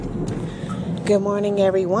Good morning,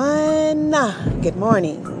 everyone. Good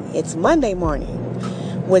morning. It's Monday morning,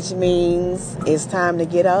 which means it's time to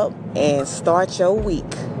get up and start your week.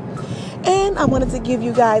 And I wanted to give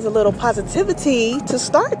you guys a little positivity to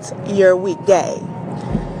start your weekday.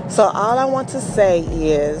 So all I want to say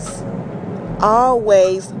is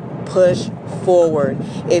always push forward.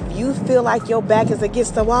 If you feel like your back is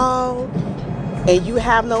against the wall and you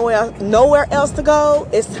have nowhere else to go,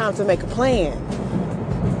 it's time to make a plan.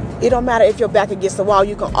 It don't matter if you're back against the wall.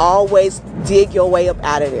 You can always dig your way up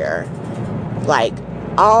out of there. Like,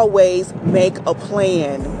 always make a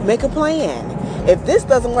plan. Make a plan. If this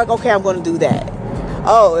doesn't work, okay, I'm going to do that.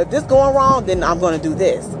 Oh, if this going wrong, then I'm going to do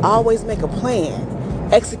this. Always make a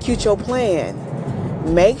plan. Execute your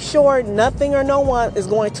plan. Make sure nothing or no one is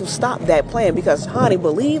going to stop that plan. Because, honey,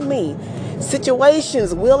 believe me,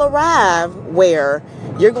 situations will arrive where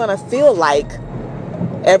you're going to feel like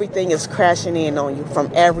everything is crashing in on you from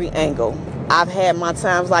every angle. I've had my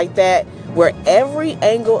times like that where every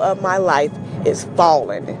angle of my life is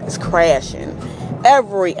falling, is crashing.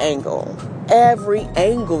 Every angle,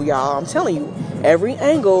 y'all. I'm telling you, every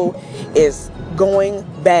angle is going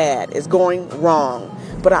bad, is going wrong.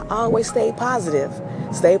 But I always stay positive,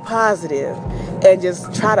 and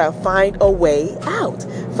just try to find a way out,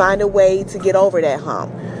 find a way to get over that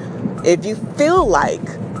hump. If you feel like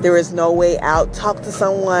there is no way out, talk to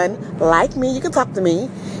someone like me. You can talk to me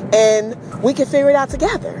and we can figure it out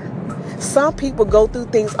together. Some people go through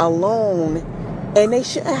things alone and they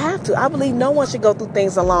shouldn't have to. I believe no one should go through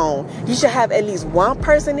things alone. You should have at least one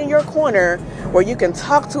person in your corner where you can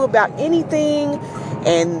talk to about anything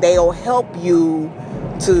and they'll help you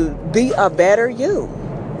to be a better you.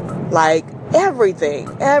 Like everything,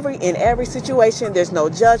 in every situation, there's no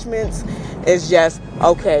judgments. It's just,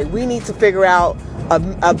 okay, we need to figure out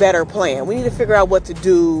a better plan. We need to figure out what to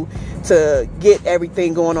do to get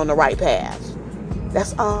everything going on the right path.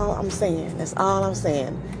 That's all I'm saying.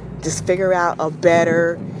 Just figure out a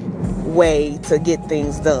better way to get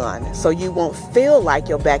things done so you won't feel like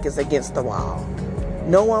your back is against the wall.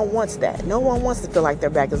 No one wants that. No one wants to feel like their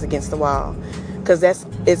back is against the wall because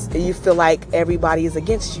you feel like everybody is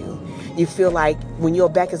against you. You feel like when your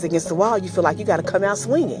back is against the wall, you feel like you got to come out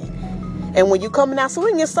swinging. And when you coming out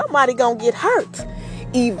swinging, somebody gonna get hurt.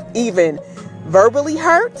 Even verbally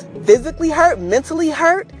hurt, physically hurt, mentally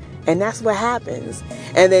hurt. And that's what happens.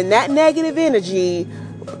 And then that negative energy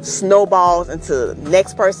snowballs into the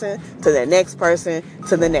next person, to the next person,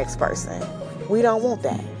 to the next person. We don't want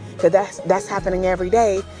that. Because that's happening every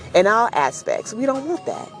day in all aspects. We don't want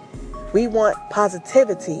that. We want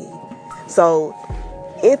positivity. So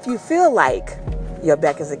if you feel like your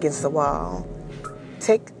back is against the wall,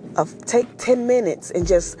 take 10 minutes and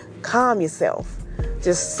just calm yourself.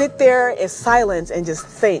 Just sit there in silence and just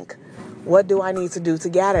think, what do I need to do to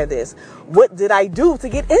get out of this? What did I do to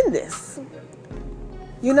get in this?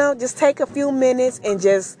 Just take a few minutes and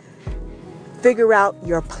just figure out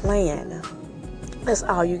your plan. That's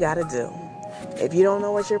all you got to do. If you don't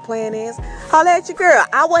know what your plan is, holler at your girl.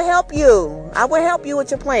 I will help you. I will help you with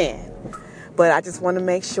your plan. But I just want to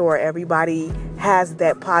make sure everybody has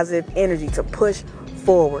that positive energy to push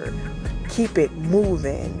forward. Keep it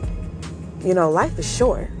moving. Life is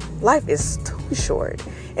short. Life is too short.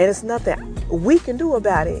 And it's nothing we can do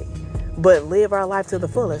about it but live our life to the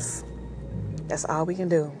fullest. That's all we can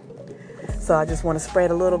do. So I just want to spread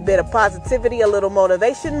a little bit of positivity, a little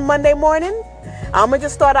motivation Monday morning. I'm going to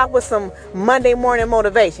just start out with some Monday morning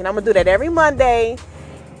motivation. I'm going to do that every Monday.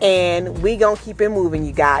 And we going to keep it moving,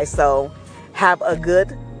 you guys. So have a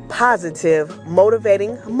good, positive,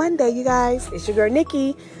 motivating Monday, you guys. It's your girl,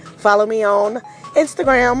 Nikki. Follow me on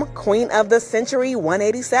Instagram, Queen of the Century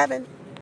 187.